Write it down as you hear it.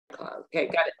Okay,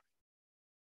 got it.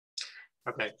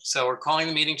 Okay, so we're calling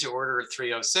the meeting to order at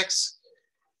 3:06.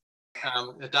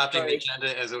 Adopting the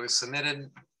agenda as it was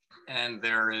submitted, and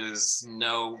is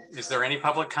there any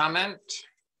public comment?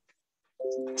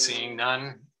 Seeing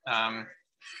none.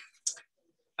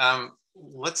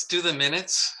 Let's do the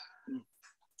minutes.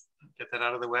 Get that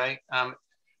out of the way.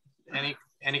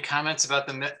 Any comments about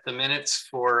the minutes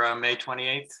for May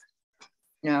 28th?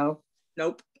 No.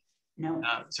 Nope. No.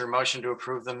 Is there a motion to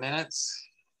approve the minutes?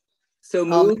 So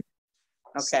moved.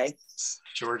 Okay.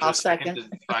 Georgia,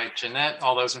 seconded by Jeanette.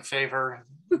 All those in favor?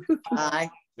 Aye.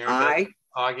 Aye.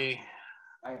 Augie?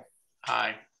 Aye.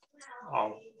 Aye.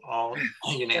 All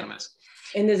unanimous.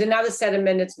 And there's another set of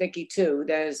minutes, Vicki, too.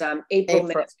 There's April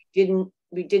minutes.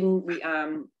 We didn't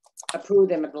approve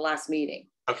them at the last meeting.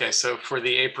 Okay, so for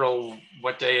the April,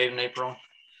 what day in April?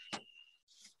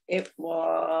 It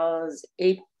was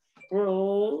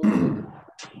April.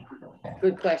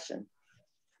 Good question.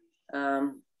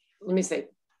 Let me see.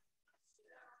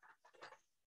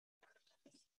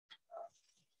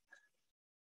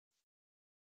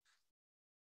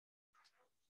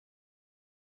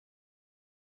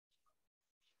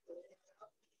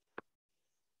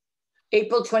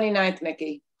 April 29th,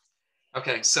 Mickey.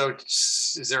 Okay, so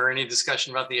is there any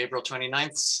discussion about the April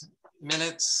 29th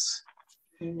minutes?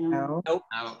 No. Nope.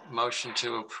 Motion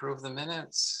to approve the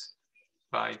minutes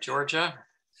by Georgia.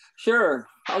 Sure,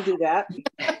 I'll do that.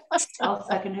 I'll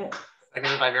second it.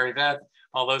 Seconded by Mary Beth.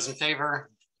 All those in favor?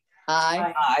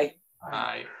 Aye. Aye.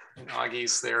 Aye. And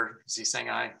Augie's there. Is he saying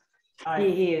aye? Aye.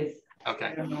 He is. Okay.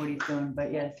 I don't know what he's doing,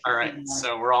 but yes. All right,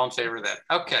 so we're all in favor of that.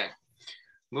 Okay.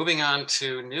 Moving on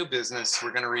to new business,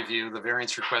 we're going to review the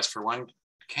variance request for 1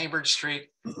 Cambridge Street.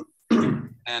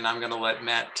 And I'm going to let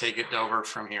Matt take it over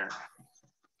from here.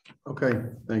 Okay,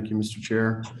 thank you, Mr.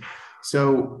 Chair.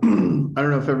 So I don't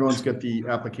know if everyone's got the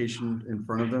application in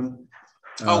front of them.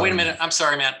 Oh, wait a minute. I'm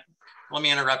sorry, Matt. Let me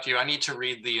interrupt you. I need to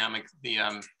read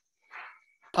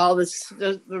all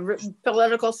the written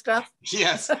political stuff.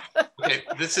 Yes. Okay.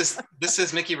 This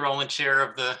is Mickey Rowland, chair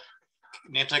of the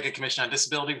Nantucket Commission on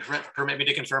Disability. Permit me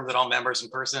to confirm that all members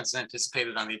and persons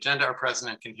anticipated on the agenda are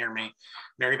present and can hear me.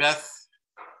 Mary Beth?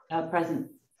 Present.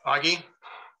 Augie?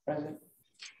 Present.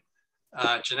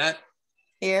 Jeanette?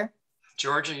 Here.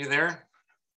 Georgia, you there?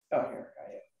 Oh, here.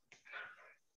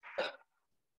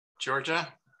 Georgia?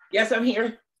 Yes, I'm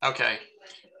here. Okay.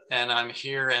 And I'm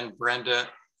here, and Brenda,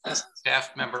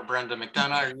 staff member Brenda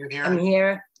McDonough, are you here? I'm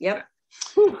here. Yep.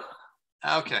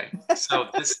 Okay. So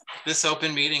this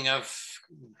open meeting of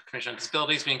Commission on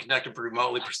Disabilities being conducted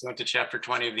remotely pursuant to Chapter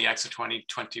 20 of the Acts of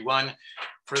 2021.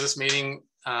 For this meeting,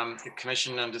 the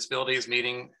Commission on Disabilities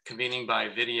convening by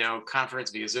video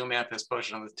conference via Zoom app as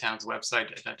posted on the town's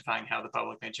website, identifying how the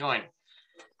public may join.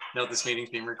 Note this meeting is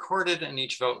being recorded and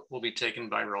each vote will be taken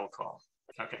by roll call.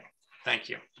 Okay, thank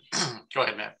you. Go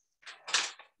ahead, Matt.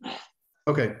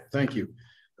 Okay, thank you.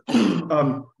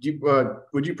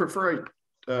 Would you prefer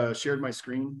I shared my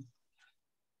screen?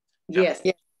 Yes.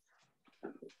 Yeah.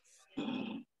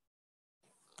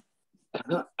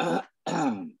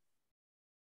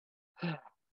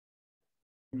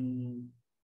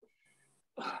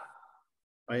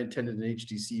 I attended an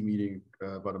HDC meeting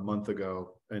about a month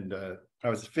ago, and I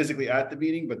was physically at the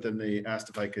meeting, but then they asked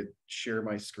if I could share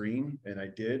my screen, and I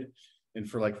did. And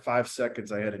for like 5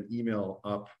 seconds, I had an email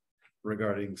up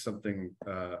regarding something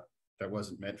that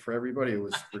wasn't meant for everybody. It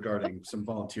was regarding some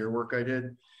volunteer work I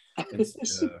did. And,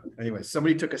 anyway,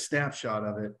 somebody took a snapshot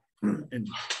of it and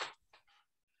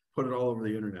put it all over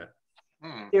the internet.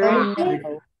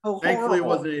 Thankfully, it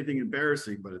wasn't anything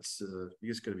embarrassing, but it's you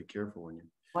just got to be careful when you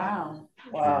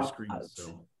share screens.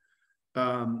 So,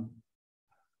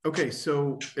 okay,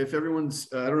 so if everyone's,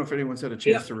 I don't know if anyone's had a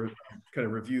chance to kind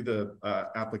of review the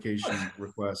application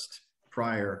request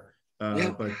prior,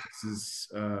 but this is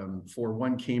for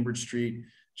 1 Cambridge Street.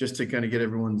 Just to kind of get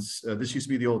everyone's, this used to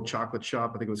be the old chocolate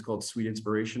shop. I think it was called Sweet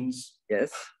Inspirations.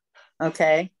 Yes.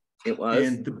 Okay. It was.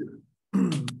 And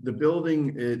the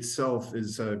building itself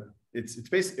is it's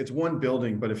basically, it's one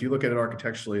building, but if you look at it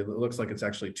architecturally, it looks like it's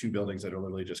actually 2 buildings that are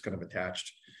literally just kind of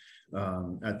attached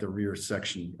at the rear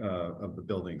section of the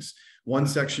buildings. One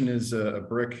section is a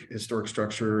brick historic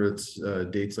structure. It's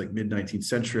dates like mid-19th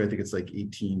century. I think it's like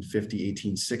 1850,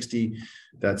 1860.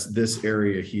 That's this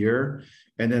area here.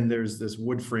 And then there's this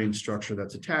wood frame structure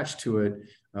that's attached to it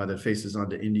that faces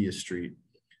onto India Street.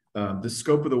 The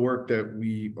scope of the work that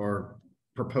we are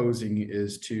proposing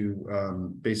is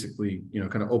to basically,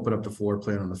 kind of open up the floor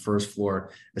plan on the first floor,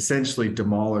 essentially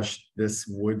demolish this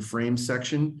wood frame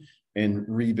section and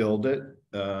rebuild it.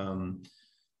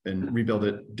 and rebuild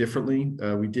it differently.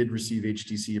 We did receive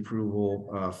HTC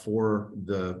approval for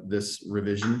this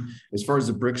revision. As far as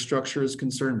the brick structure is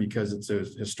concerned, because it's a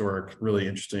historic, really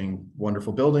interesting,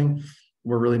 wonderful building,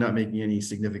 we're really not making any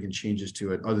significant changes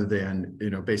to it other than,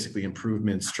 basically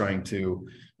improvements, trying to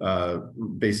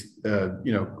redo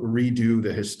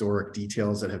the historic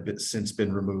details that have since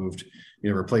been removed,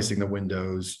 replacing the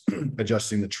windows,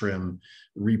 adjusting the trim,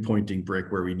 repointing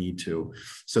brick where we need to.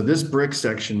 So this brick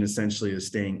section essentially is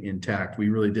staying intact. We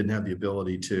really didn't have the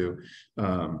ability to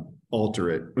alter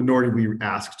it, nor did we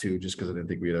ask to, just because I didn't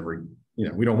think we'd ever,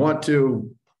 we don't want to.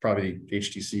 Probably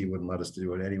HTC wouldn't let us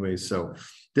do it anyway. So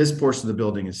this portion of the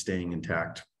building is staying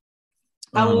intact.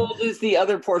 How old is the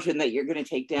other portion that you're going to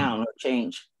take down or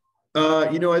change?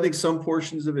 I think some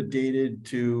portions of it dated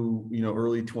to,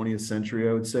 early 20th century,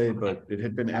 I would say, but it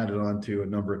had been added on to a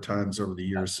number of times over the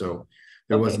years. So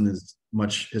there wasn't as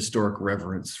much historic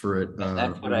reverence for it.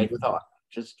 That's what I thought.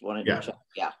 Just wanted to check.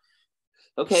 Yeah.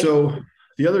 Okay. So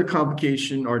the other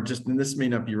complication, and this may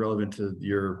not be relevant to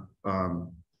your,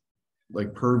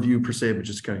 purview per se, but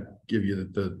just kind of give you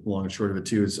the long and short of it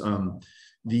too, is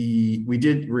we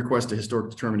did request a historic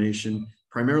determination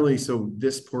primarily. So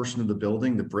this portion of the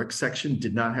building, the brick section,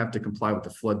 did not have to comply with the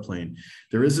floodplain.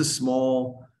 There is a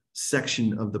small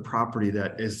section of the property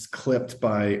that is clipped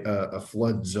by a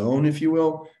flood zone, if you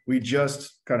will. We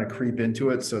just kind of creep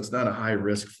into it. So it's not a high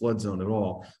risk flood zone at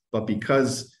all, but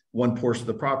because one portion of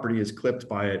the property is clipped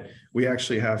by it, we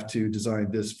actually have to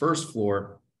design this first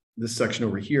floor, this section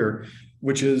over here,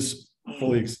 which is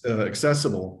fully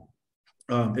accessible.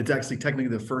 It's actually technically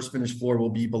the first finished floor will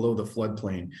be below the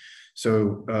floodplain.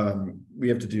 So we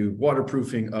have to do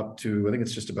waterproofing up to, I think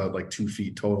it's just about 2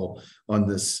 feet total on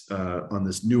this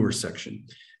newer section.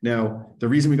 Now, the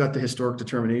reason we got the historic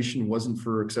determination wasn't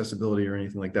for accessibility or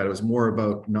anything like that. It was more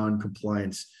about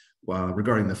non-compliance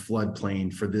regarding the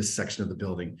floodplain for this section of the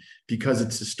building. Because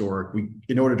it's historic,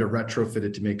 in order to retrofit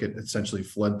it to make it essentially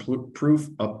flood proof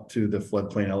up to the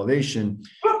floodplain elevation,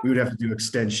 we would have to do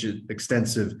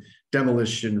extensive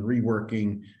demolition,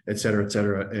 reworking, et cetera, et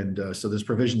cetera. And so there's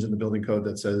provisions in the building code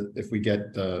that says if we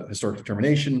get historic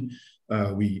determination,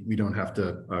 we don't have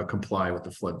to comply with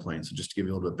the floodplain. So just to give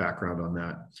you a little bit of background on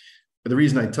that. But the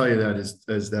reason I tell you that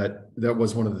is that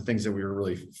was one of the things that we were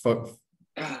really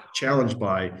challenged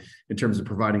by in terms of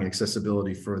providing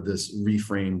accessibility for this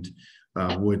reframed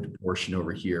wood portion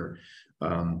over here.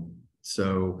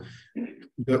 So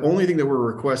the only thing that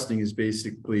we're requesting is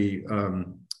basically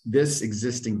this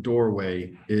existing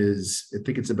doorway is, I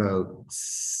think it's about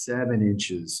 7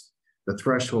 inches. The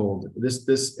threshold,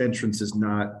 this entrance is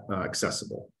not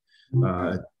accessible.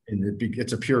 And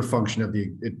it's a pure function of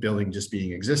the building just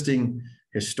being existing,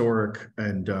 historic,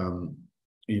 and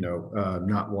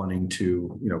not wanting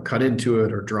to, cut into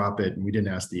it or drop it. And we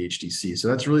didn't ask the HTC. So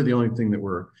that's really the only thing that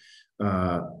we're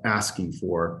asking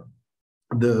for.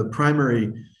 The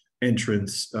primary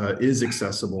entrance is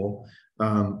accessible.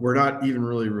 We're not even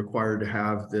really required to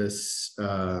have this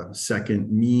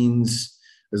second means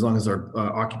as long as our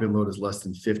occupant load is less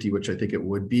than 50, which I think it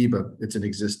would be, but it's an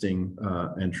existing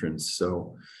entrance.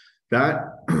 So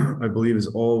that, I believe, is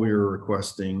all we were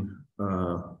requesting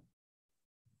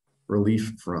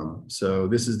relief from. So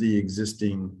this is the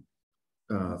existing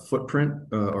footprint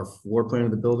or floor plan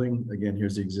of the building. Again,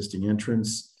 here's the existing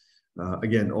entrance.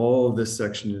 Again, all of this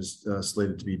section is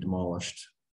slated to be demolished.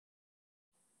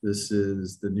 This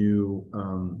is the new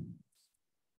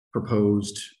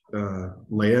proposed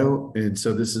layout. And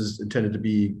so this is intended to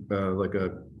be like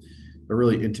a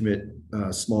really intimate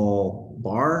small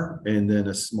bar, and then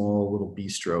a small little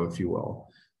bistro, if you will.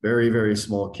 Very, very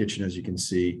small kitchen, as you can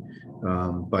see.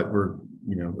 But we're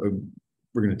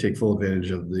going to take full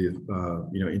advantage of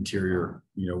the interior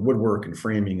woodwork and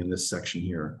framing in this section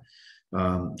here.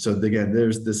 So again,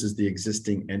 this is the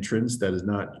existing entrance that is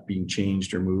not being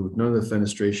changed or moved. None of the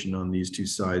fenestration on these two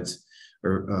sides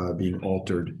are being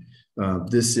altered.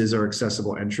 This is our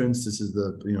accessible entrance. This is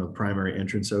the primary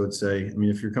entrance, I would say. I mean,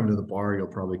 if you're coming to the bar, you'll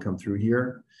probably come through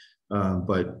here.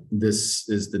 But this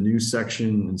is the new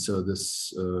section, and so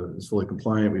this is fully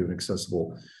compliant. We have an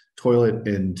accessible toilet,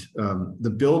 and the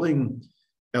building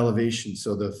elevation.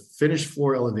 So the finished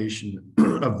floor elevation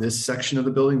of this section of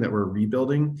the building that we're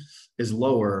rebuilding is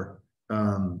lower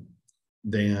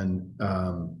than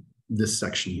this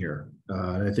section here.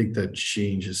 And I think the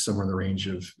change is somewhere in the range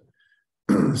of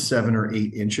 7 or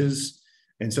 8 inches.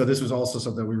 And so this was also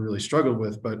something we really struggled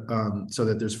with, but so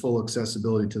that there's full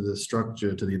accessibility to the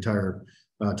structure, to the entire,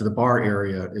 to the bar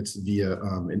area, it's via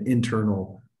an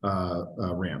internal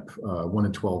ramp, 1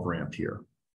 in 12 ramp here.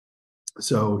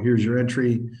 So here's your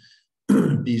entry,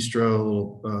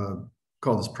 bistro,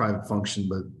 call this private function,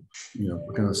 but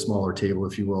kind of a smaller table,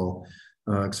 if you will,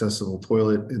 accessible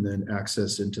toilet, and then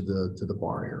access into the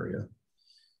bar area.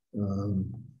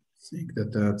 I think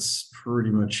that's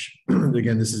pretty much,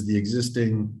 again, this is the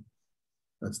existing,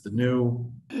 that's the new.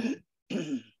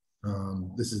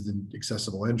 This is the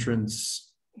accessible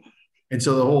entrance. And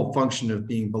so the whole function of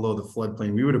being below the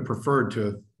floodplain, we would have preferred to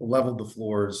have leveled the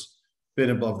floors,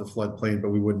 been above the floodplain, but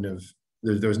we wouldn't have,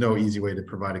 there's no easy way to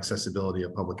provide accessibility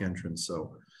at public entrance.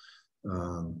 So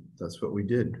that's what we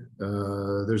did.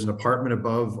 There's an apartment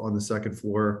above on the second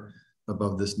floor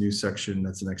above this new section.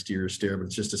 That's an exterior stair, but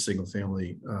it's just a single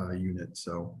family unit.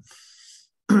 So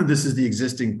this is the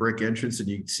existing brick entrance, and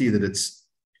you can see that it's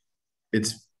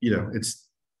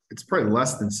probably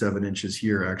less than 7 inches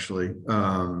here, actually.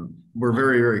 We're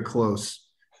very, very close,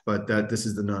 but this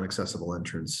is the non-accessible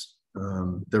entrance.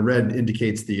 The red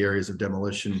indicates the areas of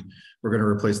demolition. We're going to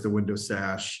replace the window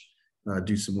sash,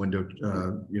 do some window,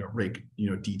 rake,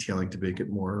 detailing to make it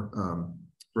more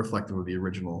reflective of the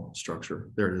original structure.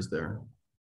 There it is there.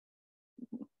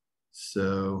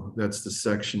 So that's the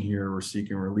section here we're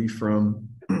seeking relief from,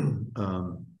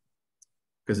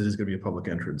 because it is going to be a public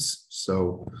entrance.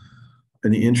 So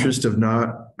in the interest of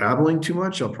not babbling too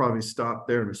much, I'll probably stop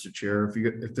there, Mr. Chair.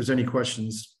 If there's any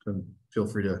questions, feel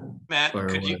free to. Matt,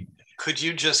 could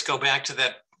you just go back to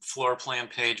that floor plan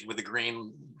page with the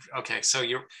green? Okay, so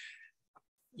you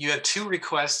have 2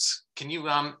 requests. Can you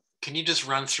just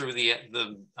run through the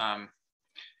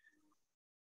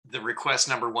request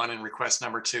number 1 and request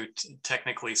number 2,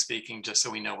 technically speaking, just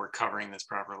so we know we're covering this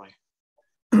properly?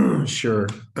 Sure.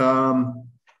 I'm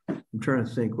trying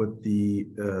to think what the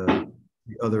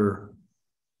other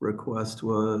request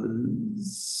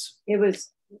was. It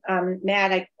was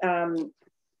Matt.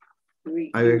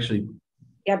 I actually.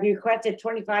 Yeah, we requested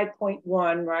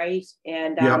 25.1, right?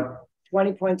 And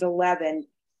 20.11.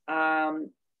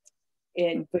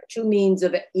 For 2 means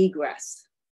of egress.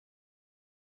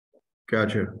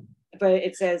 Gotcha. But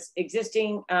it says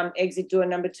existing exit door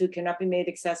number 2 cannot be made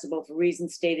accessible for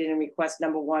reasons stated in request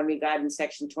number 1 regarding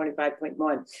section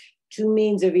 25.1. 2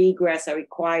 means of egress are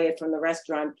required from the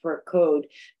restaurant per code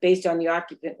based on the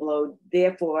occupant load.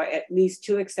 Therefore, at least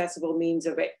 2 accessible means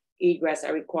of egress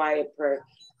are required per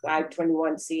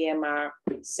 521 CMR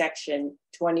section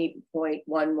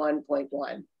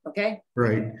 20.11.1. Okay.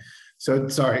 Right. So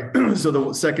sorry. So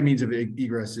the second means of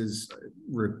egress is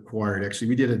required. Actually,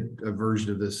 we did a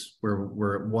version of this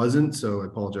where it wasn't. So I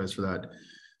apologize for that.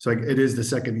 So it is the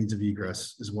second means of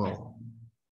egress as well.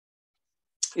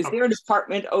 Is there an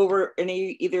apartment over in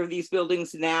either of these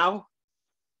buildings now?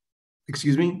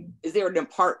 Excuse me? Is there an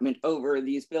apartment over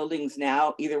these buildings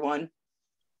now, either one?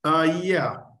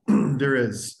 Yeah, there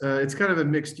is. It's kind of a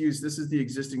mixed use. This is the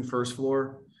existing first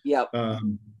floor. Yep.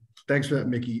 Thanks for that,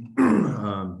 Mickey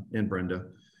and Brenda.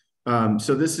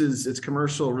 So it's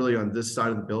commercial really on this side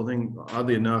of the building.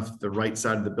 Oddly enough, the right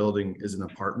side of the building is an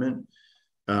apartment,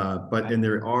 and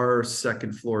there are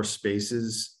second floor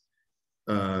spaces.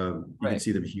 You can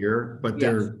see them here, but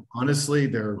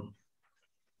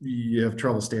you have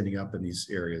trouble standing up in these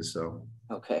areas. So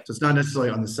okay. So it's not necessarily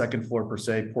on the second floor per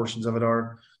se. Portions of it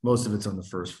are. Most of it's on the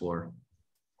first floor.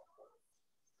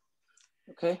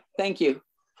 Okay, thank you.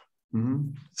 Mm-hmm.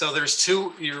 So there's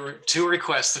two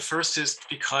requests. The first is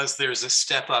because there's a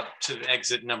step up to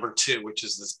exit number 2, which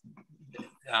is this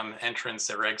entrance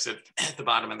or exit at the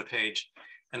bottom of the page.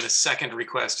 And the second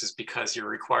request is because you're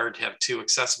required to have 2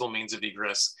 accessible means of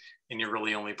egress and you're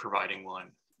really only providing 1.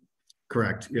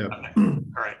 Correct. Yeah. Okay. All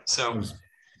right. So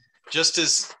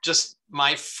just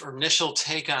my initial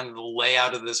take on the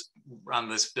layout of this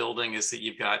building is that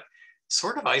you've got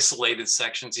sort of isolated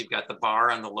sections. You've got the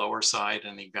bar on the lower side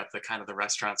and you've got the kind of the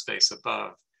restaurant space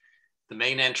above. The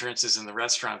main entrance is in the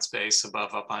restaurant space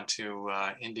above up onto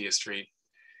India Street.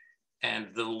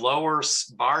 And the lower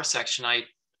bar section,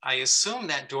 I assume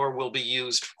that door will be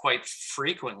used quite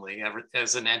frequently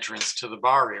as an entrance to the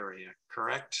bar area,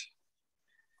 correct?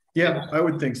 Yeah, I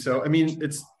would think so. I mean,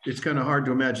 it's kind of hard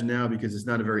to imagine now because it's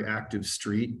not a very active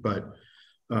street, but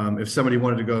if somebody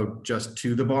wanted to go just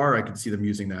to the bar, I could see them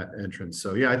using that entrance.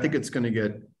 So yeah, I think it's going to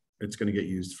get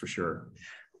used for sure.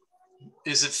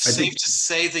 Is it safe to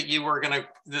say that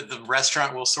the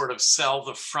restaurant will sort of sell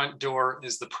the front door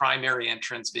as the primary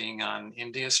entrance being on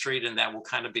India Street, and that will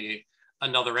kind of be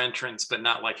another entrance, but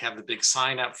not like have the big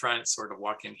sign up front, sort of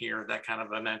walk in here, that kind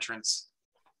of an entrance?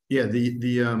 Yeah,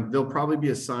 there'll probably be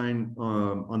a sign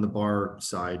on the bar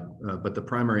side, but the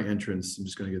primary entrance, I'm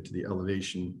just going to get to the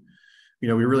elevation. We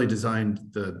really designed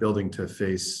the building to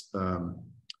face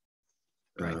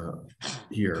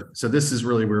here. So this is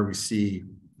really where we see,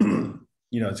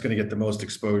 it's going to get the most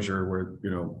exposure where,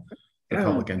 the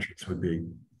public entrance would be.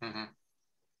 Mhm.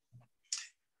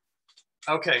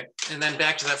 Okay, and then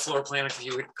back to that floor plan, if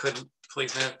you could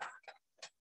please, Matt.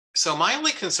 So my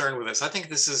only concern with this, I think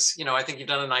this is, I think you've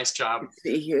done a nice job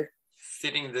See here.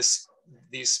 fitting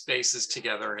these spaces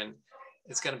together, and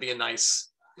it's going to be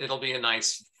it'll be a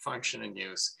nice function and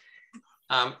use.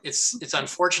 It's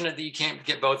unfortunate that you can't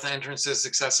get both entrances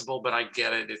accessible, but I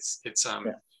get it.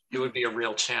 It would be a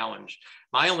real challenge.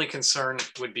 My only concern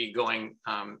would be going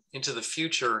into the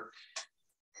future.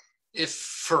 If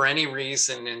for any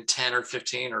reason in 10 or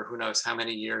 15 or who knows how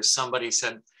many years, somebody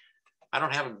said, I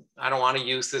don't want to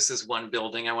use this as one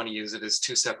building. I want to use it as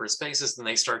two separate spaces. And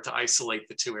they start to isolate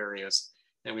the two areas.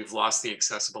 And we've lost the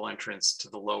accessible entrance to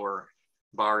the lower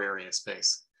bar area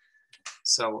space.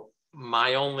 So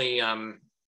my only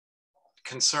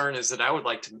concern is that I would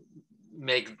like to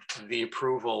make the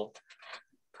approval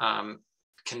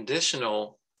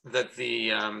conditional that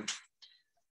the,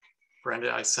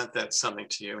 Brenda, I sent that something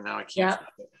to you. Now I can't.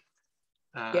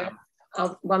 Yeah.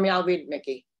 I'll read it,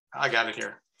 Mickey. I got it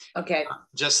here. Okay.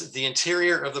 Just the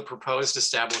interior of the proposed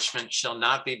establishment shall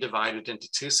not be divided into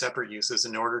two separate uses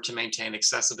in order to maintain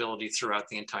accessibility throughout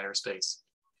the entire space,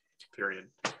 period.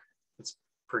 It's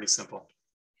pretty simple.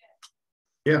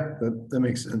 Yeah, that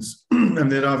makes sense.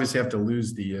 And they'd obviously have to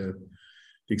lose the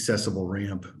accessible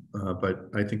ramp, but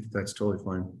I think that's totally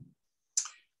fine.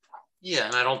 Yeah,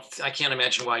 and I can't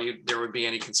imagine why there would be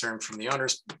any concern from the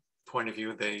owner's point of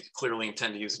view. They clearly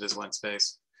intend to use it as one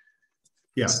space.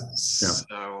 Yeah.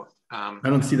 So I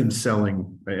don't see them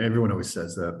selling. Everyone always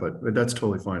says that, but that's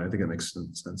totally fine. I think it makes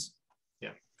sense.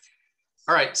 Yeah.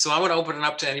 All right. So I want to open it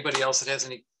up to anybody else that has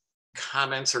any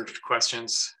comments or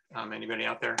questions. Anybody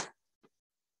out there?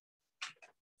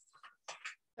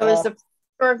 So is the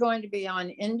store going to be on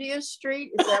India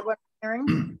Street? Is that what I'm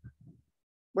hearing?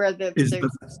 Where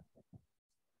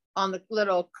on the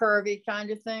little curvy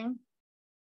kind of thing?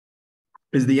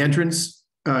 Is the entrance?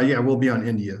 Yeah, we'll be on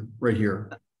India right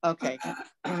here. Okay.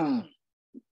 Thank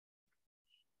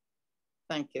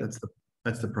you.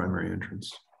 That's the primary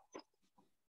entrance.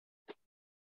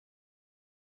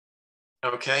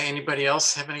 Okay. Anybody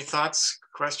else have any thoughts,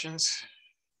 questions?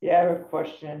 Yeah, I have a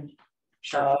question.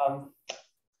 Sure.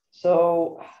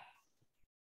 So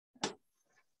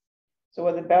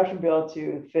would the bathroom be able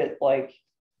to fit like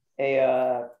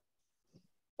a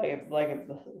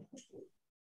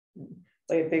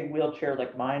big wheelchair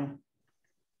like mine?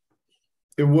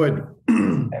 It would.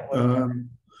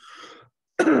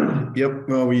 Yep.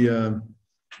 Well, we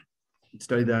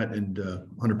studied that, and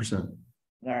 100%.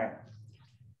 All right.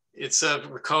 It's a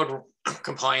code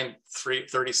compliant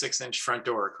 36-inch front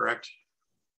door, correct?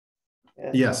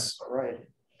 Yeah, yes. Right.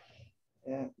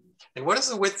 Yeah. And what is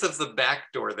the width of the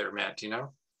back door there, Matt? Do you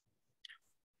know?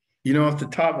 Off the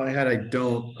top of my head, I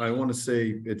don't. I want to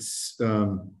say it's.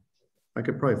 I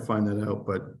could probably find that out,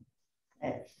 but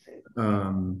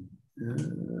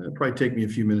it'd probably take me a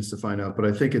few minutes to find out. But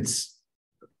I think it's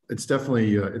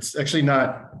definitely. It's actually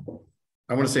not.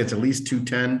 I want to say it's at least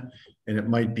 210, and it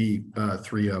might be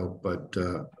 30. But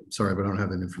sorry, but I don't have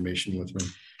that information with me.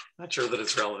 Not sure that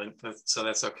it's relevant, so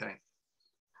that's okay.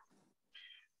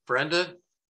 Brenda,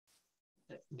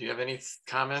 do you have any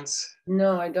comments?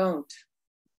 No, I don't.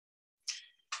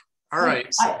 All right.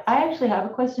 I actually have a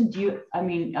question. I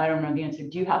don't know the answer.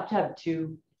 Do you have to have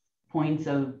 2 points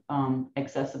of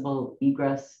accessible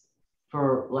egress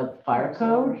for like fire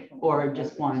code, or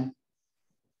just one?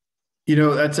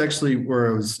 That's actually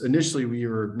where I was initially. We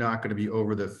were not going to be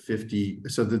over the 50.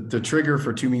 So the trigger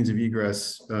for 2 means of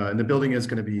egress, and the building is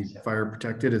going to be fire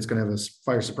protected. It's going to have a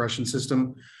fire suppression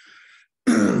system.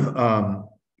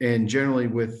 And generally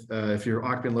with, if your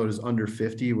occupant load is under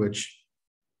 50, which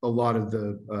a lot of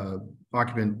the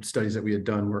occupant studies that we had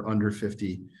done were under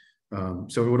 50.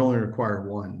 So it would only require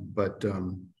 1, but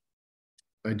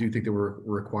I do think that we're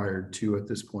required 2 at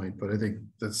this point. But I think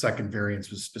the second variance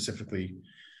was specifically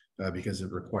because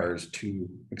it requires 2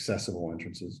 accessible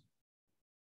entrances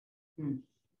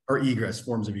or egress,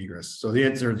 forms of egress. So the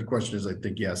answer to the question is, I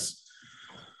think, yes,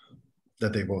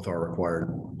 that they both are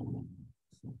required.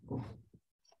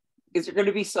 Is there going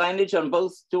to be signage on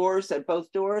both doors, at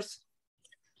both doors?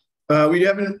 We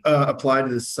haven't applied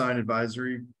to the sign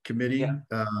advisory committee. Yeah.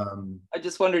 I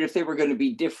just wondered if they were going to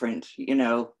be different,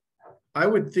 I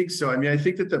would think so. I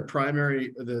think that the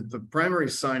primary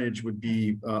signage would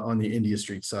be on the India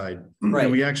Street side. Right.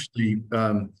 And we actually,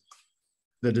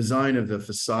 the design of the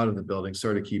facade of the building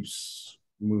sort of keeps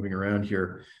moving around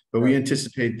here, but we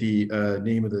anticipate the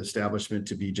name of the establishment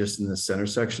to be just in the center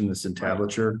section, this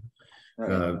entablature.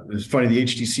 Right. It's funny, the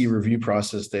HDC review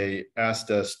process, they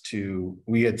asked us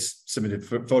we had submitted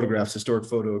historic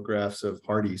photographs of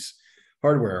Hardee's,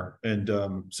 hardware. And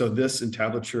so this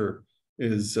entablature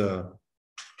is, you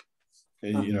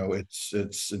know,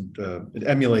 it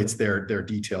emulates their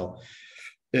detail.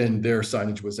 And their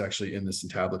signage was actually in this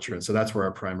entablature. And so that's where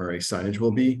our primary signage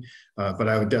will be. But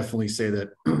I would definitely say that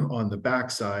on the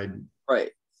backside,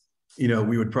 Right. you know,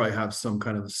 we would probably have some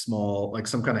kind of small, like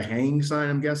some kind of hanging sign,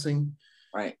 I'm guessing.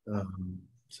 Right.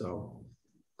 So,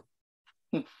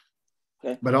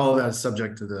 Okay. But all of that is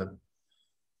subject to the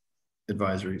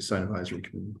sign advisory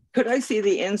committee. Could I see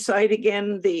the inside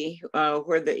again, the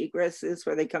where the egress is,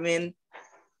 where they come in?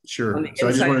 Sure. So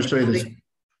I just want to show you this.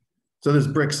 So this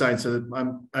brick side, so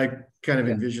I kind of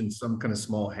envision some kind of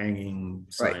small hanging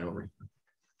sign over here.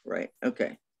 Right.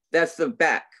 Okay. That's the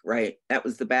back, right? That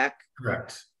was the back.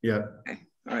 Correct. Yeah. Okay.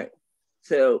 All right.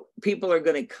 So people are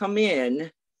going to come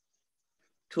in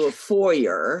to a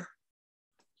foyer,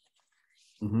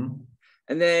 Mm-hmm.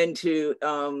 and then to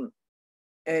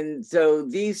and so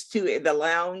these two, the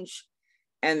lounge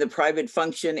and the private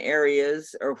function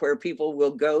areas, are where people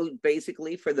will go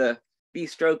basically for the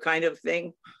bistro kind of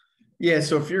thing. Yeah.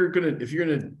 So if you're gonna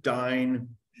dine,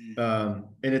 and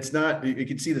it's not, you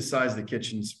can see the size of the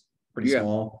kitchen's pretty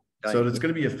small. So it's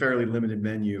going to be a fairly limited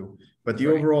menu, but the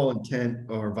overall intent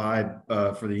or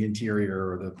vibe for the interior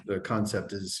or the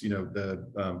concept is, you know,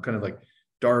 the kind of like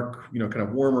dark, you know, kind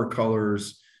of warmer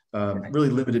colors, really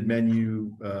limited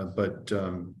menu.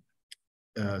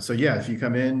 So yeah, if you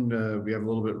come in, we have a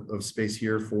little bit of space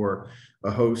here for a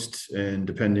host, and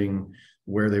depending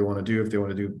where they want to do, if they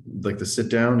want to do like the sit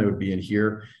down, it would be in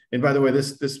here. And by the way,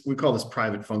 this we call this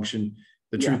private function.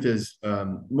 The truth is,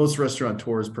 most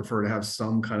restaurateurs prefer to have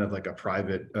some kind of like a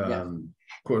private,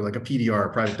 like a PDR, a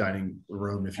private dining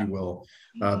room, if you will.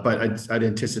 But I'd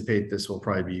anticipate this will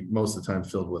probably be most of the time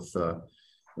filled with,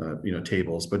 you know,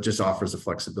 tables, but just offers the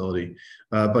flexibility.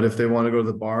 But if they want to go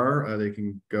to the bar, they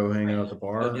can go hang out at the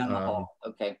bar. Down the hall.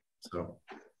 Okay. So,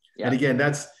 and again,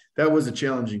 that was a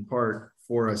challenging part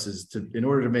for us, is in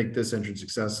order to make this entrance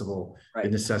accessible,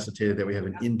 it necessitated that we have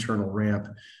an internal ramp,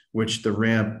 which the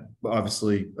ramp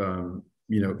obviously,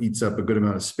 you know, eats up a good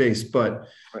amount of space, but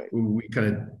we kind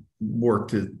of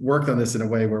worked on this in a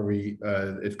way where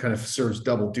it kind of serves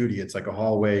double duty. It's like a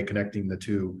hallway connecting the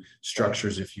two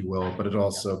structures, if you will, but it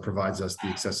also provides us the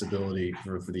accessibility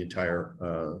for the entire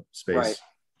space. Right.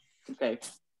 Okay.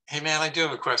 Hey man, I do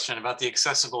have a question about the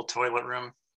accessible toilet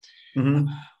room.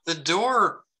 Mm-hmm. The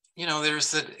door, you know,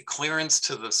 there's the clearance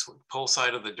to the pole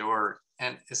side of the door,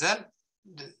 and is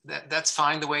that's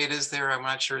fine the way it is there? I'm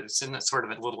not sure. It's in that sort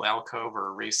of a little alcove or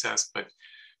a recess, but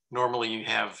normally you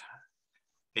have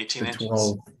 18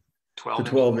 inches,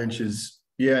 12 inches.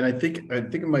 Yeah, and I think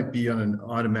it might be on an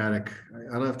automatic.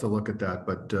 I'll have to look at that,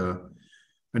 but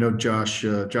I know Josh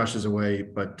is away,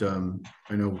 but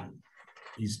I know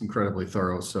he's incredibly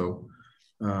thorough. So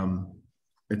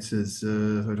it says I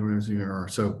don't remember.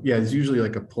 So yeah, it's usually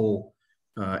like a pull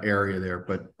area there,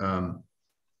 but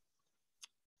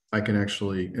I can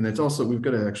actually, and it's also, we've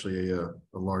got actually a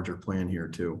larger plan here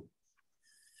too.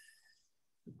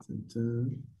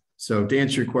 So to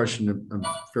answer your question, I'm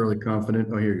fairly confident.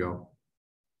 Oh, here you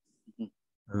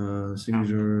go.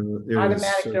 Signature.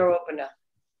 Automatic door opener.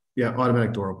 Yeah,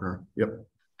 automatic door opener. Yep.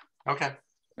 Okay.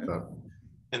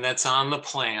 And that's on the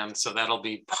plan, so that'll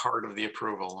be part of the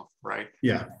approval, right?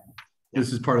 Yeah.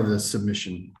 This is part of the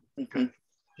submission.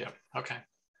 Yeah. Okay.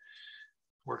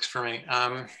 Works for me.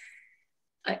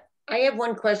 I have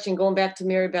one question going back to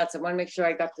Mary Beth. I want to make sure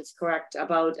I got this correct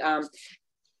about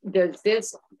does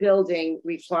this building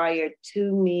require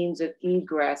 2 means of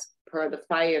egress per the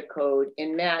fire code?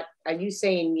 And Matt, are you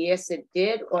saying yes, it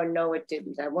did, or no, it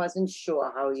didn't? I wasn't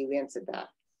sure how you answered that.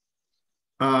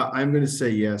 I'm going to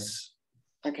say yes.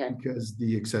 Okay. Because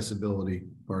the accessibility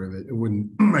part of it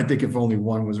wouldn't, I think if only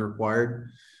one was required,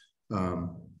 but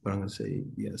I'm going to say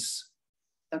yes.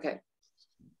 Okay.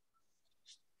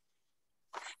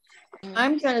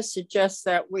 I'm going to suggest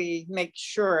that we make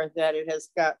sure that it has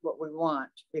got what we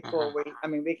want before we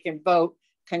can vote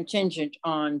contingent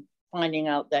on finding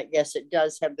out that, yes, it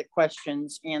does have the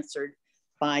questions answered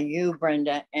by you,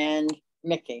 Brenda, and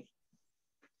Mickey.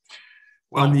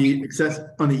 Well, on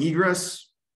the egress?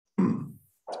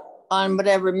 On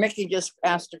whatever, Mickey just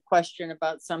asked a question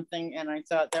about something, and I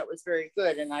thought that was very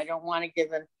good. And I don't want to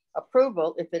give an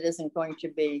approval if it isn't going to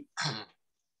be,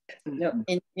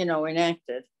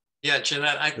 enacted. Yeah,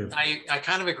 Jeanette, I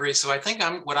kind of agree. So I think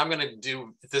what I'm going to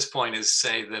do at this point is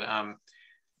say that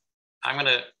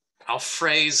I'll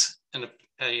phrase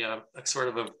a sort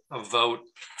of a vote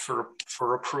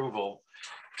for approval,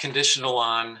 conditional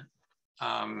on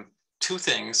 2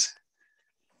 things.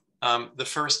 The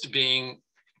first being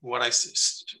what I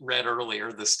read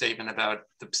earlier, the statement about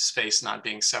the space not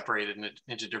being separated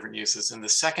into different uses. And the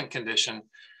second condition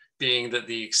being that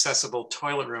the accessible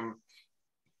toilet room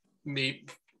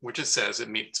which it says it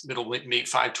meet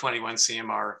 521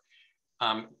 CMR,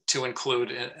 to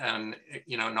include an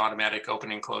automatic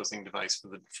opening and closing device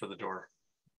for the door.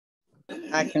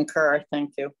 I concur.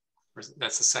 Thank you.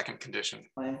 That's the second condition.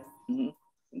 Mm-hmm.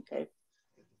 Okay.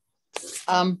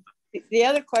 The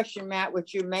other question, Matt,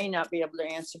 which you may not be able to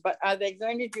answer, but are they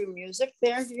going to do music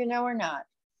there? Do you know or not?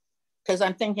 Because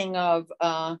I'm thinking of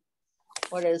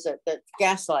what is it? That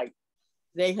Gaslight.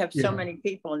 They have so many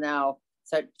people now.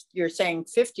 So you're saying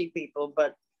 50 people,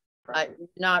 but I'm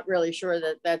not really sure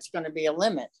that that's going to be a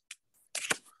limit.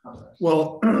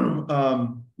 Well,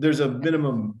 there's a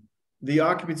minimum. The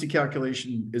occupancy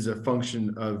calculation is a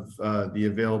function of the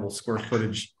available square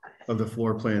footage of the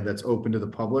floor plan that's open to the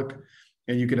public.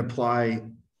 And you can apply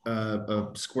a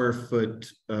square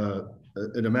foot,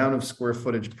 an amount of square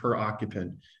footage per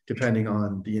occupant, depending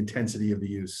on the intensity of the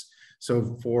use.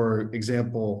 So for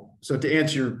example, so to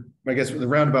answer, I guess the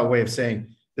roundabout way of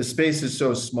saying, the space is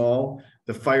so small,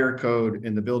 the fire code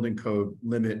and the building code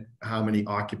limit how many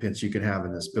occupants you can have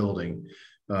in this building.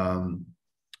 And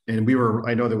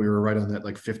I know that we were right on that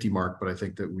like 50 mark, but I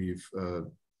think that we've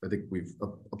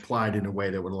applied in a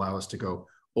way that would allow us to go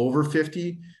over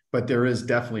 50, but there is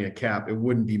definitely a cap. It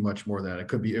wouldn't be much more than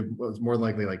that. It was more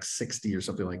likely like 60 or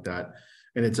something like that.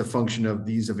 And it's a function of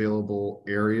these available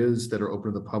areas that are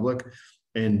open to the public.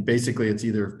 And basically it's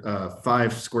either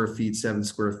 5 square feet, 7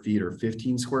 square feet, or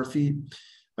 15 square feet.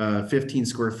 15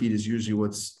 square feet is usually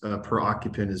what's per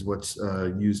occupant is what's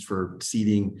used for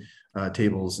seating,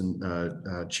 tables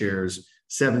and chairs.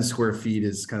 7 square feet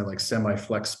is kind of like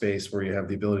semi-flex space where you have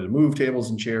the ability to move tables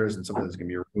and chairs and something that's going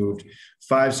to be removed.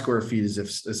 5 square feet is if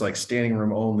it's like standing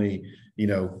room only,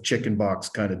 chicken box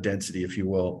kind of density, if you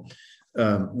will.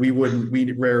 We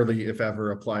rarely, if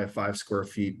ever, apply a 5 square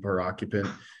feet per occupant.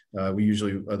 We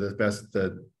usually are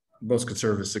the most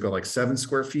conservative to go like 7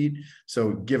 square feet.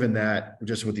 So given that,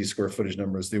 just with these square footage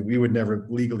numbers, we would never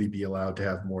legally be allowed to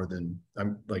have more than,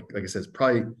 like I said, it's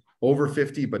probably over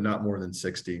 50, but not more than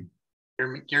 60.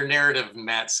 Your narrative,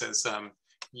 Matt, says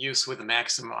use with a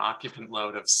maximum occupant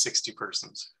load of 60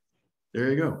 persons.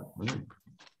 There you go.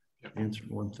 Answer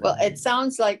one thing. Well, it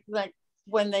sounds like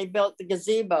when they built the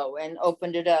gazebo and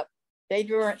opened it up, they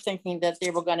weren't thinking that they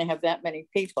were going to have that many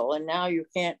people, and now you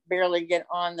can't barely get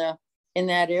in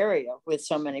that area with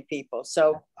so many people.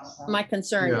 So my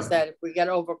concern is that if we get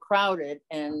overcrowded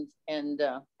and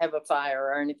have a fire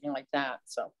or anything like that.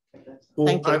 So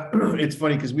thank you. It's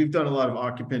funny because we've done a lot of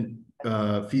occupant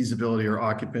feasibility or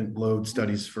occupant load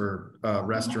studies for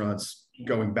restaurants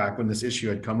going back when this issue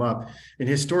had come up. And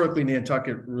historically,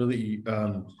 Nantucket really,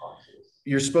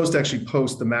 you're supposed to actually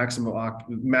post the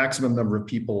maximum number of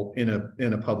people in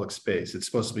a public space. It's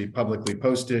supposed to be publicly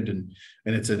posted and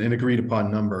it's an agreed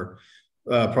upon number.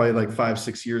 Probably like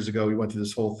 5-6 years ago, we went through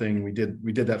this whole thing. We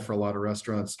did that for a lot of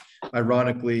restaurants.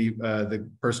 Ironically, the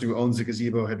person who owns the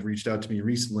gazebo had reached out to me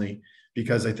recently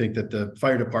because I think that the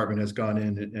fire department has gone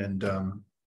in and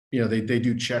they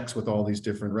do checks with all these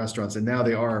different restaurants, and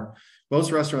now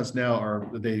most restaurants now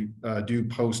do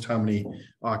post how many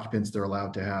occupants they're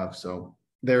allowed to have. So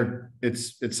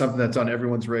it's something that's on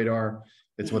everyone's radar.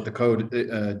 It's what the code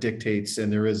dictates,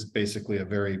 and there is basically a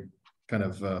very kind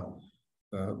of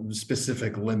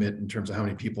specific limit in terms of how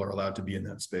many people are allowed to be in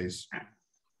that space.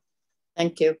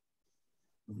 Thank you.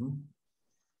 Mm-hmm.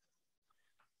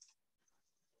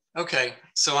 Okay,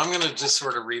 so I'm going to just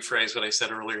sort of rephrase what I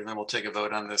said earlier, and then we'll take a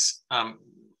vote on this.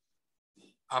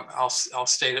 I'll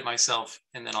state it myself,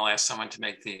 and then I'll ask someone to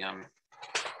make the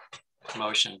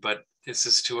motion. But this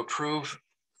is to approve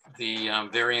the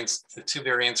the 2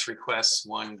 variance requests.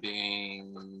 One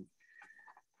being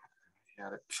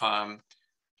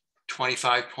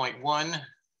 25.1,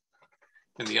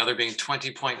 and the other being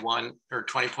 20.1 or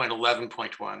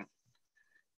 20.11.1.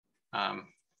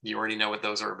 You already know what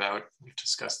those are about. We've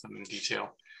discussed them in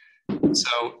detail.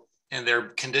 So, and they're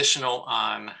conditional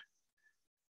on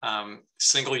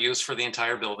single use for the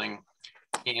entire building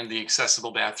and the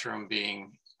accessible bathroom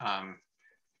being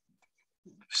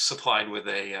supplied with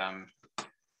a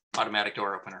automatic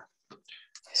door opener.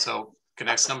 So can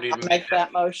I ask somebody to make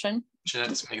that motion?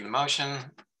 Jeanette's making the motion,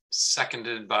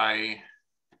 seconded by?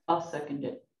 I'll second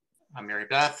it. Mary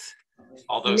Beth.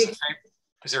 All those in favor?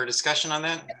 Is there a discussion on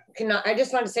that? I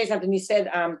just want to say something. You said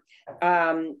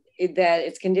that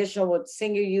it's conditional with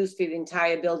single use for the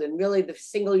entire building, really the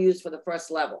single use for the first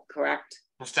level, correct?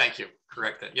 Well, thank you.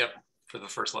 Correct that. Yep, for the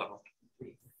first level.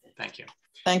 Thank you.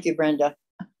 Thank you, Brenda.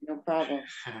 No problem.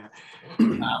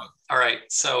 All right,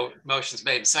 so motion's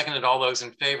made, seconded. All those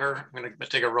in favor? I'm going to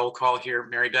take a roll call here.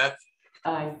 Mary Beth?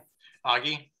 Aye.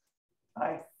 Augie?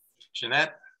 Aye.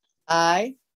 Jeanette?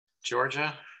 Aye.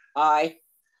 Georgia? Aye.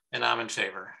 And I'm in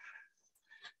favor.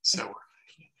 So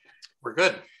we're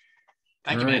good.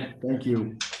 Thank All you, right, man. thank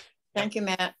you. Thank you,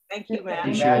 Matt. Thank you, Matt.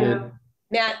 Appreciate it.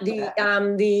 Matt,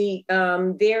 the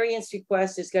variance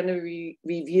request is going to be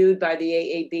reviewed by the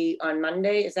AAB on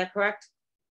Monday. Is that correct?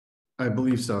 I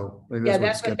believe so. I think Yeah, what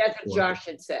that's it's what scheduled for. Josh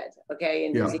had said, okay,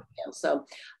 in his Yeah. email. So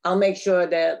I'll make sure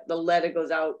that the letter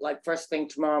goes out like first thing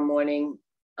tomorrow morning.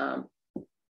 Or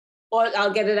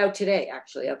I'll get it out today,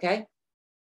 actually, okay?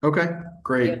 Okay,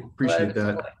 great. Yeah, Appreciate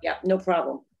that. Yeah, no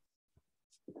problem.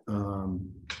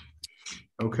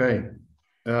 Okay.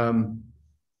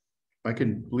 I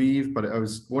can leave, but I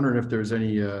was wondering if there's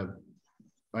any,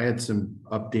 I had some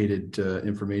updated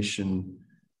information.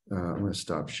 I'm going to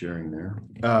stop sharing there.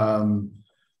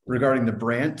 Regarding the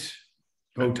Brandt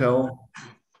Hotel.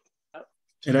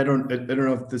 And I don't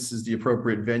know if this is the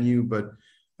appropriate venue, but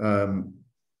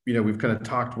you know, we've kind of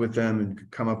talked with them and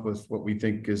come up with what we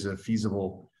think is a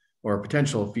feasible or a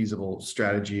potential feasible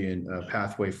strategy and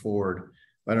pathway forward.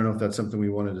 I don't know if that's something we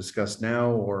want to discuss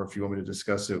now, or if you want me to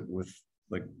discuss it with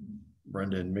like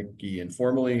Brenda and Mickey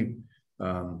informally.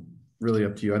 Really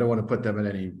up to you. I don't want to put them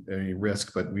at any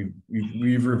risk, but we've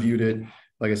reviewed it.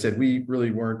 Like I said, we really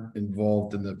weren't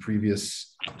involved in the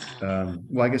previous.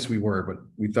 Well, I guess we were, but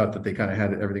we thought that they kind of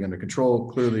had everything under control.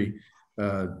 Clearly,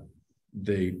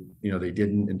 they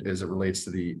didn't, as it relates to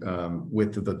the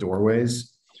width of the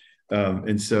doorways.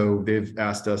 And so they've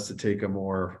asked us to take a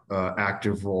more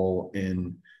active role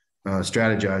in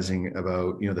strategizing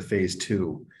about, the phase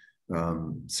 2.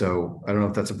 So I don't know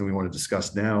if that's something we want to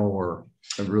discuss now, or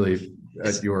really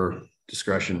at your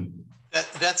discretion.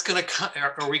 That's going to come.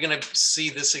 Are we going to see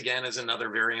this again as another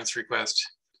variance request?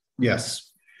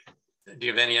 Yes. Do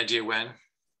you have any idea when?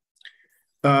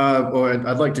 Well,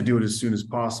 I'd like to do it as soon as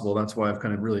possible. That's why I've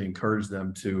kind of really encouraged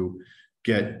them to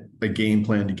get a game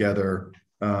plan together.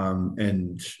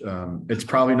 And it's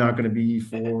probably not going to be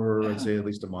for, I'd say, at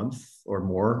least a month or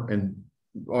more. And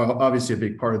obviously a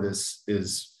big part of this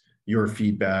is your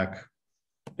feedback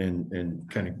and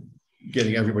kind of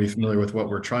getting everybody familiar with what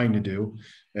we're trying to do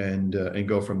and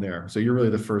go from there. So you're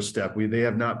really the first step. They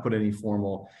have not put any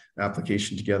formal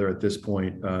application together at this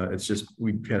point. It's just,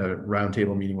 we had a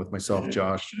roundtable meeting with myself,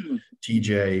 Josh,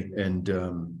 TJ, and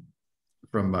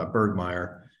from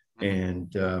Bergmeyer.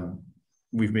 And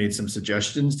we've made some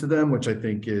suggestions to them, which I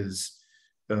think is,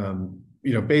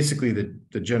 basically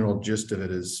the general gist of it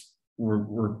is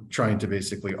we're trying to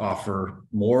basically offer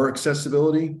more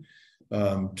accessibility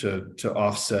to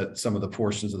offset some of the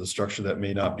portions of the structure that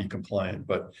may not be compliant.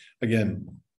 But again,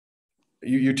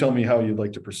 you tell me how you'd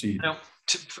like to proceed.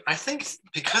 I think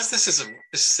because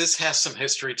this has some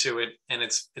history to it, and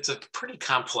it's a pretty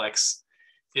complex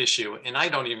issue, and I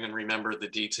don't even remember the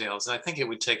details. And I think it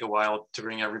would take a while to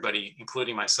bring everybody,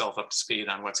 including myself, up to speed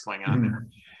on what's going on there.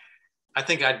 I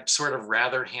think I'd sort of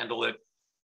rather handle it,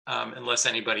 unless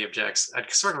anybody objects, I'd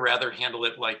sort of rather handle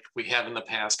it like we have in the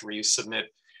past, where you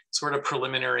submit sort of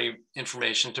preliminary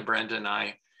information to Brenda and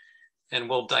I, and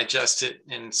we'll digest it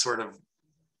and sort of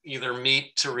either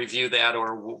meet to review that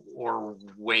or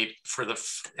wait for the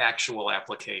actual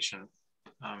application.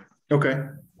 Okay.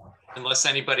 Unless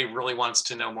anybody really wants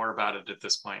to know more about it at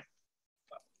this point.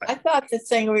 I thought the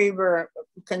thing we were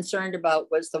concerned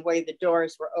about was the way the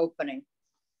doors were opening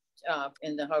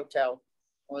in the hotel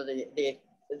or the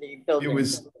building.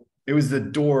 It was the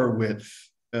door width.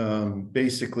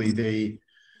 Basically,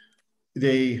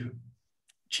 they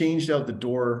changed out the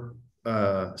door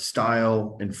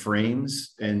style and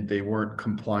frames, and they weren't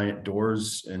compliant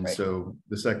doors. And right. So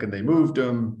the second they moved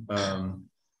them,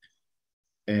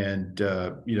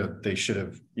 they should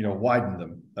have, widened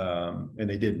them, and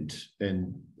they didn't.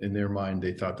 And in their mind,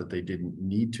 they thought that they didn't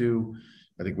need to.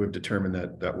 I think we've determined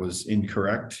that that was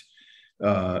incorrect.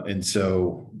 And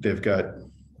so they've got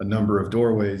a number of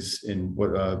doorways in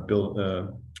what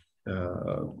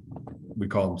we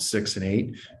call them 6 and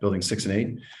 8, building 6 and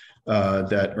 8,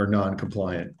 that are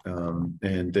non-compliant,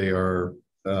 and they are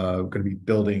going to be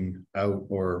building out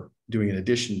or doing an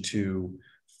addition to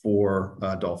for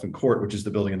Dolphin Court, which is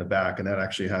the building in the back, and that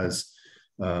actually has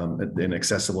an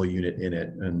accessible unit in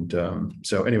it. And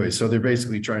so they're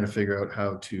basically trying to figure out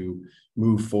how to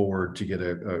move forward to get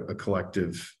a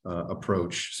collective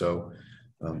approach. So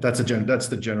that's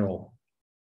the general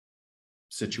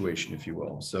situation, if you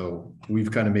will. So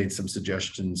we've kind of made some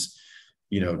suggestions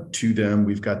to them.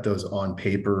 We've got those on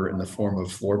paper in the form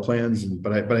of floor plans.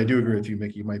 But I do agree with you,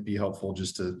 Mickey. It might be helpful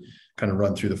just to kind of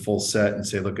run through the full set and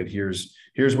say, look at here's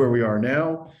where we are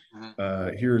now.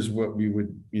 Here's what we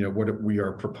would, what we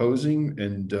are proposing.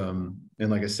 And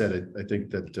like I said, I think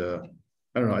that,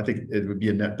 I don't know, I think it would be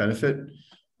a net benefit.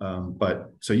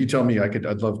 But so you tell me,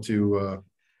 I'd love to,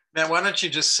 Matt, why don't you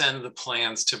just send the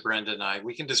plans to Brenda and I?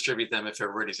 We can distribute them if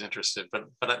everybody's interested, but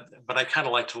I kind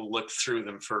of like to look through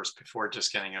them first before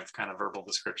just getting a kind of verbal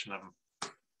description of them.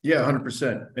 Yeah,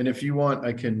 100%. And if you want,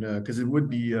 I can, because it would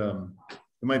be, it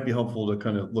might be helpful to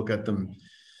kind of look at them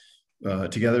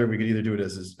together. We could either do it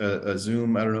as a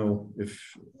Zoom. I don't know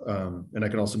if, and I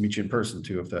can also meet you in person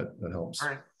too, if that helps. All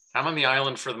right. I'm on the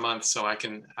island for the month, so I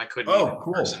could meet Oh, in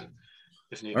cool. person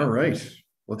if needed. All right.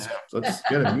 Let's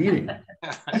get a meeting.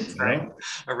 That's right.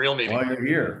 A real meeting. While you're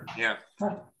here. Yeah.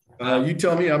 You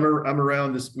tell me. I'm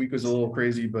around. This week was a little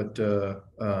crazy, but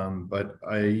I'll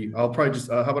probably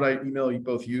just, how about I email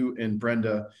both you and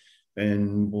Brenda,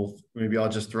 and maybe I'll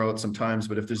just throw out some times.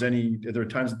 But if there's are there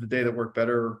times of the day that work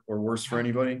better or worse for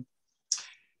anybody?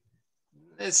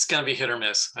 It's going to be hit or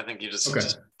miss. I think you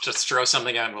just throw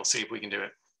something out and we'll see if we can do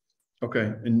it.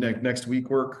 Okay. And next week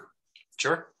work?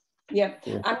 Sure. Yeah,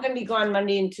 Cool. I'm going to be gone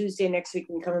Monday and Tuesday next week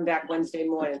and coming back Wednesday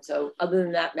morning. So other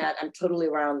than that, Matt, I'm totally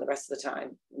around the rest of the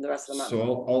time, the rest of the month. So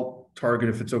I'll target,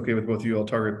 if it's okay with both of you, I'll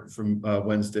target from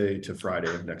Wednesday to Friday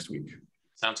of next week.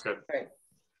 Sounds good. Great.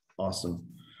 Awesome.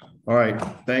 All right.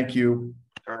 Thank you.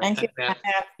 All right. Thank you, Matt.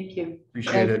 Thank you.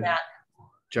 Appreciate Thanks, it. Matt.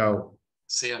 Ciao.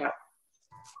 See ya.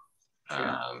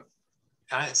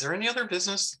 Is there any other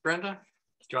business, Brenda?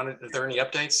 Are there any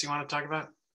updates you want to talk about?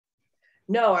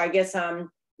 No, I guess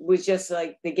was just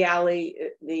like the galley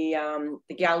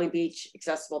beach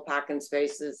accessible parking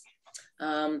spaces.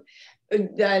 Then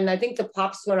I think the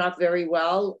pops went off very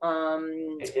well.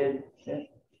 It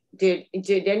did.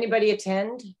 Did anybody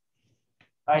attend?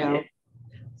 I No. did.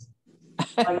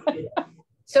 I did.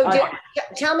 So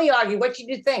tell me, Augie, what did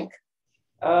you think?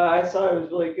 I thought it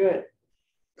was really good.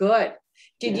 Good.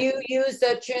 Did you use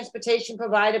the transportation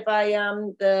provided by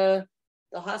the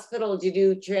hospital? Did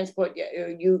you transport?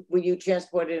 Were you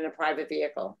transported in a private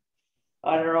vehicle?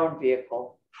 On our own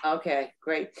vehicle. Okay,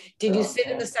 great. Did you sit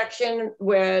in the section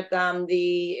with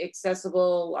the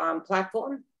accessible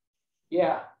platform?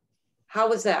 Yeah, How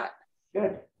was that?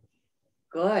 good.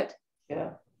 Good.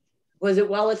 Yeah, Was it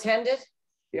well attended?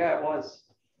 yeah, it was.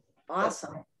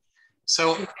 Awesome.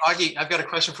 So Augie, I've got a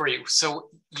question for you. So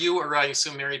you, or I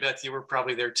assume Mary Beth, you were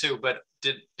probably there too, but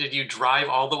did you drive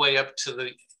all the way up to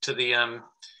the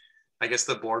I guess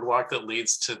the boardwalk that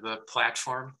leads to the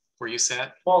platform where you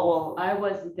sat? Well, I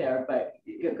wasn't there, but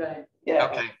go ahead. yeah.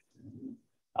 Okay.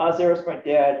 I was there with my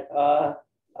dad.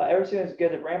 Everything was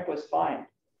good. The ramp was fine.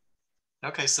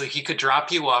 Okay, so he could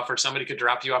drop you off, or somebody could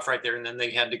drop you off right there, and then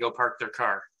they had to go park their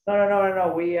car.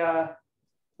 No.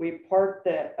 We parked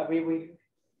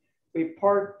we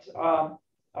parked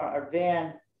our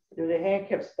van. There was a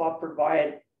handicap spot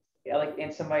provided, like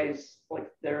in somebody's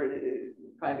their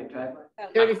Private driveway.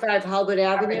 35 Halbert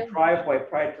Avenue?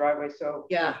 private driveway. So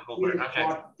Yeah. we just Okay.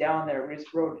 walked down there. We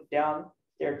just rode down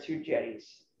there 2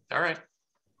 jetties. All right,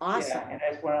 Awesome. Yeah, and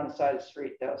I just went on the side of the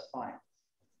street. That was fine.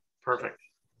 perfect.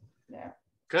 Yeah.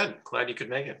 Good. Glad you could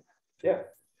make it. Yeah,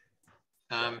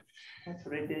 Um, that's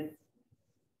what I did.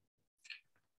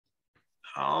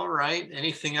 all right.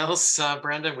 Anything else,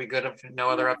 Brenda? We good? No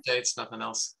other updates? Nothing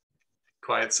else?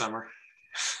 Quiet summer.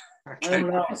 I Okay. don't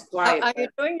know. It's Are quiet. you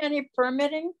doing any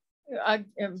permitting?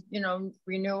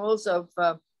 Renewals of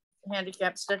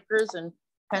handicap stickers and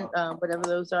whatever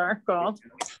those are called?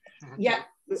 Yeah.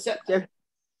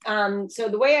 So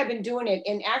the way I've been doing it,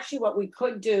 and actually what we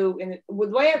could do, and with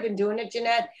the way I've been doing it,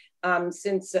 Jeanette,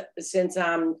 since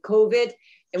COVID,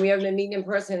 and we haven't been meeting in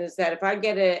person, is that if I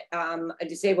get a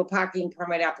disabled parking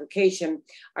permit application,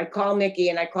 I call Nikki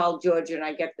and I call Georgia and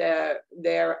I get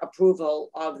their approval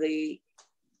of the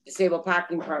disabled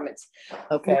parking permits.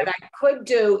 Okay. What I could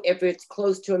do, if it's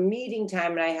close to a meeting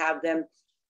time and I have them,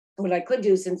 what I could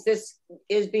do, since this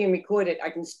is being recorded,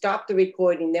 I can stop the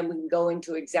recording, then we can go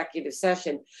into executive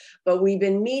session. But we've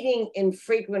been meeting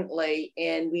infrequently,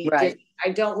 and I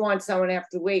don't want someone to have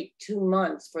to wait 2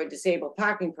 months for a disabled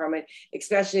parking permit,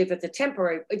 especially if it's a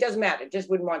temporary. It doesn't matter. Just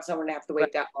wouldn't want someone to have to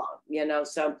wait that long,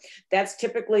 So that's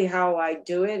typically how I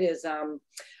do it. Is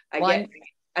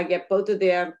I get both of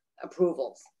their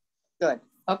approvals. Good.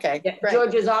 Okay. Yeah, great.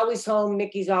 George is always home.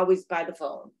 Mickey's always by the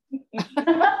phone.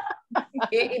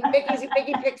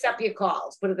 Mickey picks up your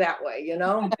calls, put it that way,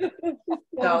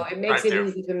 So it makes it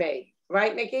easy for me.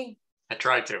 Right, Mickey? I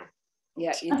tried to.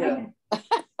 Yeah, you do.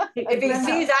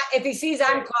 If he sees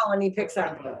I'm calling, he picks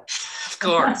up.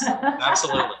 course,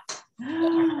 absolutely.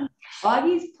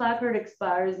 Augie's placard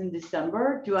expires in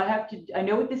December. Do I have to, I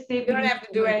know what the state. You don't have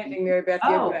to do anything, Mary Beth,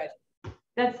 you're Oh. good.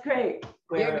 That's great.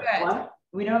 You're good. What?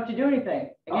 We don't have to do anything.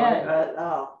 Oh, Again,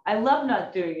 oh. I love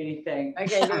not doing anything.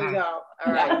 Okay, there you go.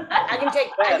 All right. I can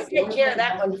take care of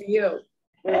that one for you.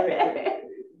 Wait.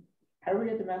 How do we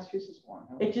get the Massachusetts one?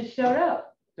 It just showed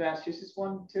up. The Massachusetts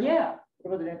one too? Yeah,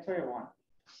 What about the Ontario one?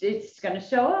 it's gonna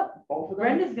show up. Both of them?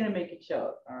 Brenda's gonna make it show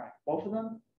up. All right, both of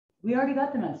them? We already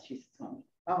got the Massachusetts one.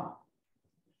 Oh.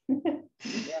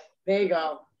 There you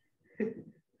go.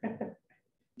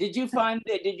 Did you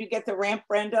get the ramp,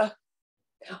 Brenda?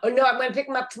 Oh, no, I'm gonna pick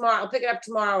them up tomorrow. I'll pick it up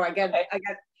tomorrow.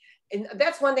 And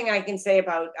that's one thing I can say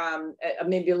about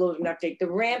maybe a little bit of an update.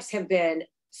 The ramps have been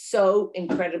so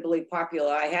incredibly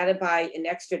popular. I had to buy an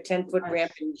extra 10-foot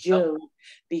ramp in June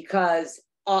because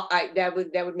that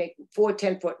would make 4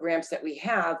 10-foot ramps that we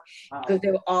have because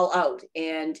they were all out.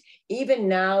 And even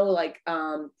now, like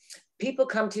people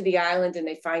come to the island and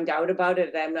they find out about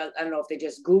it. I don't know if they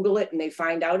just Google it and they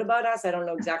find out about us. I don't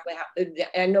know exactly how.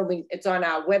 I know it's on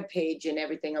our webpage and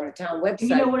everything on the town website.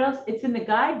 You know what else? It's in the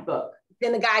guidebook.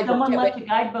 In the guidebook. Someone left a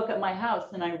guidebook at my house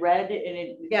and I read it and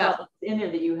it's in there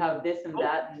that you have this and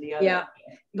that and the other. Yeah,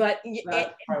 but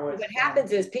what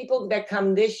happens is people that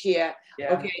come this year,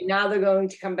 okay, now they're going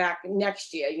to come back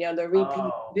next year. You know, they're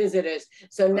repeat visitors.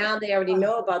 So now they already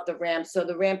know about the ramp. So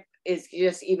the ramp is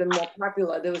just even more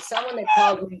popular. There was someone that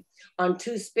called me on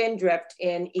 2 Spindrift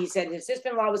and he said his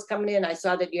sister-in-law was coming in. I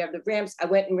saw that you have the ramps. I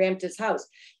went and ramped his house.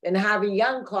 And Harvey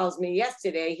Young calls me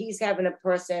yesterday. He's having a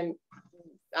person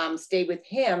stay with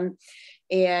him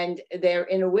and they're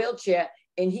in a wheelchair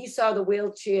and he saw the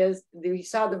wheelchairs, he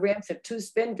saw the ramps at 2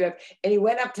 Spindrift and he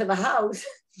went up to the house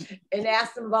and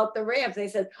asked them about the ramps. They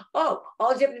said, oh,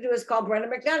 all you have to do is call Brenda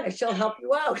McDonough, she'll help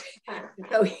you out.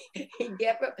 So he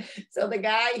gave him, so the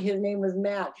guy, his name was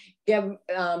Matt, gave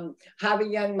Harvey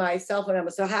Young my cell phone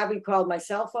number. So Harvey called my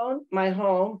cell phone, my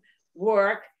home,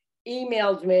 work,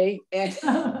 emailed me and he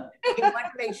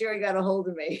wanted to make sure he got a hold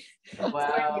of me. Wow.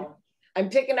 So I'm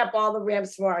picking up all the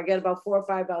ramps tomorrow. I got about 4 or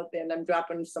 5 out there and I'm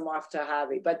dropping some off to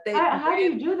Harvey. But How do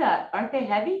you do that? Aren't they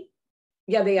heavy?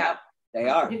 Yeah, they are. They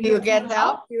are. Do you get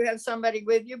help? Do you have somebody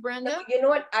with you, Brenda? You know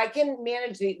what? I can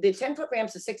manage the 10-foot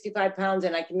ramps are 65 pounds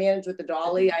and I can manage with the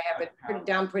dolly. I have it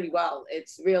down pretty well.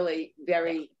 It's really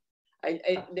very,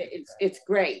 it's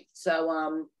great.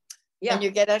 So, yeah. And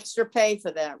you get extra pay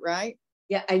for that, right?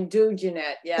 Yeah, I do,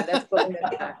 Jeanette. Yeah, that's what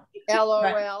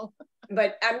LOL.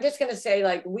 But I'm just gonna say,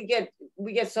 like, we get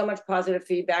so much positive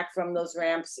feedback from those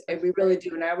ramps, and we really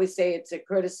do. And I always say it's a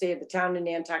courtesy of the town of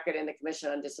Nantucket and the Commission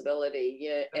on Disability.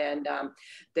 Yeah, and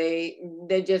they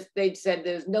said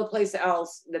there's no place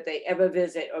else that they ever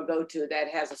visit or go to that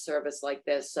has a service like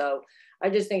this. So I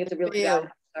just think it's a really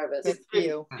valuable service.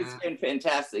 It's been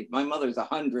fantastic. My mother's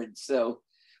 100, so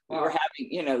we were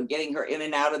having, getting her in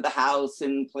and out of the house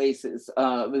and places.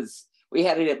 We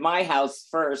had it at my house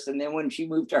first, and then when she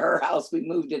moved to her house, we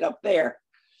moved it up there.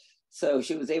 So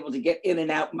she was able to get in and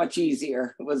out much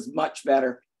easier. It was much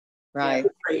better. Right. Yeah,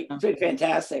 great. It's been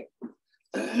fantastic.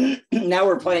 Now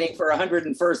we're planning for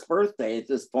 101st birthday at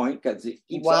this point because it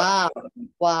keeps Wow. on.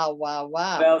 Wow.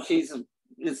 Well,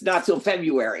 it's not till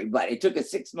February, but it took us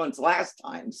 6 months last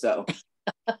time. So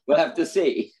we'll have to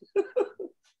see.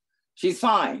 She's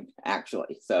fine,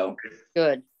 actually. So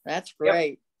Good. That's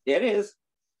great. It is.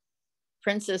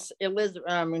 Princess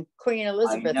Elizabeth, Queen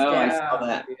Elizabeth. I know, I died. saw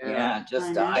that. Yeah,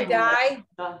 just I She died.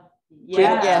 died.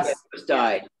 Yes. Just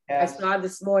died. I saw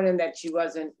this morning that she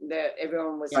wasn't, that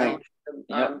everyone was Right.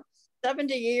 saying,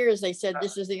 70 years, they said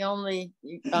this is the only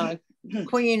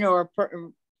queen or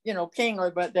king,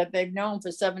 but that they've known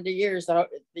for 70 years, the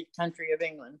country of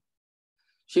England.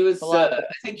 She was, I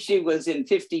think she was in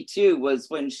 52 was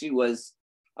when she was,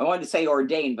 I wanted to say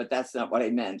ordained, but that's not what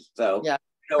I meant. So yeah,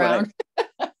 crowned.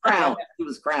 She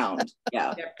was crowned.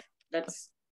 Yeah. that's.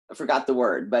 I forgot the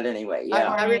word, but anyway, yeah.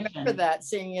 I remember that,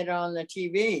 seeing it on the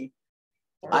TV.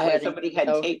 I had somebody had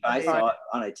tape. I saw it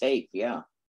on a tape. Yeah.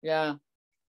 Yeah.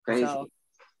 Crazy. So,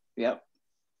 Yep.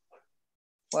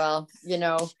 well,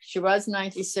 she was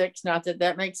 96. Not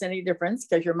that makes any difference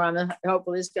because your mama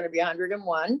hopefully is going to be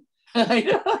 101.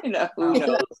 I know.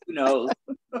 Who knows?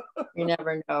 You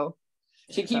never know.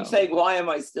 She keeps saying, why am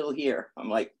I still here? I'm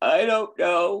like, I don't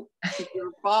know.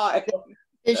 You're fine.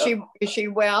 Is she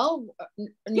well?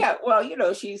 Yeah,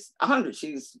 well, she's 100.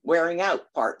 She's wearing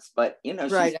out parts, but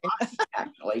she's right. fine,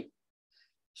 actually.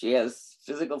 She has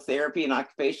physical therapy and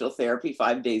occupational therapy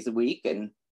 5 days a week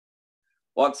and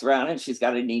walks around, and she's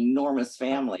got an enormous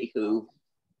family who,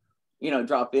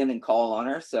 drop in and call on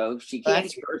her. So she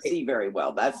can't hear or see very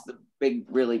well. That's the big,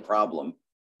 really problem.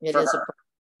 It for is her.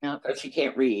 Yeah. But she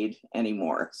can't read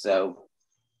anymore. So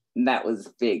that was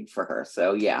big for her.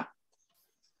 So yeah.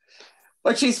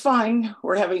 But she's fine.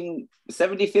 We're having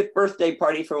 75th birthday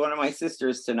party for one of my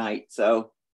sisters tonight.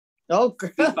 So Oh,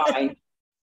 she's fine.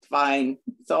 Fine.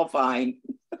 It's all fine.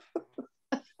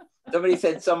 Somebody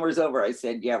said summer's over. I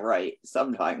said, yeah, right.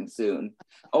 Sometime soon.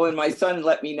 Oh, and my son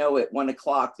let me know at 1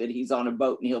 o'clock that he's on a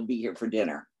boat and he'll be here for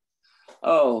dinner.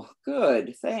 Oh,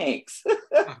 good. Thanks.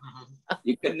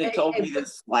 You couldn't have told me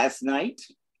this last night.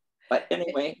 But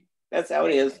anyway, that's how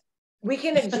it is. We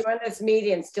can adjourn this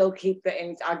meeting and still keep the,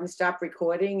 and I can stop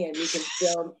recording and we can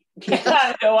still keep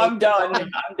No, I'm done.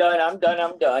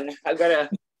 I'm done. I've got to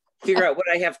figure out what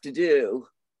I have to do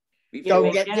before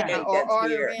Go get Danny dinner or gets order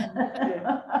here. in.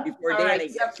 Before All Danny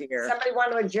right, gets here. somebody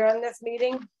want to adjourn this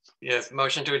meeting? Yes,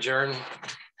 motion to adjourn.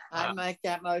 I make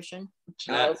that motion.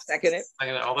 I'll second it.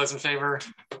 Second it. All those in favor?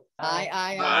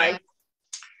 Aye.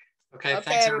 Okay, Okay,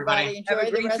 thanks everybody. Have Enjoy a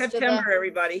the great rest September, of the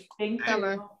everybody. Thank you.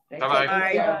 summer. Bye-bye.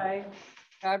 Bye. Bye.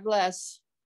 God bless.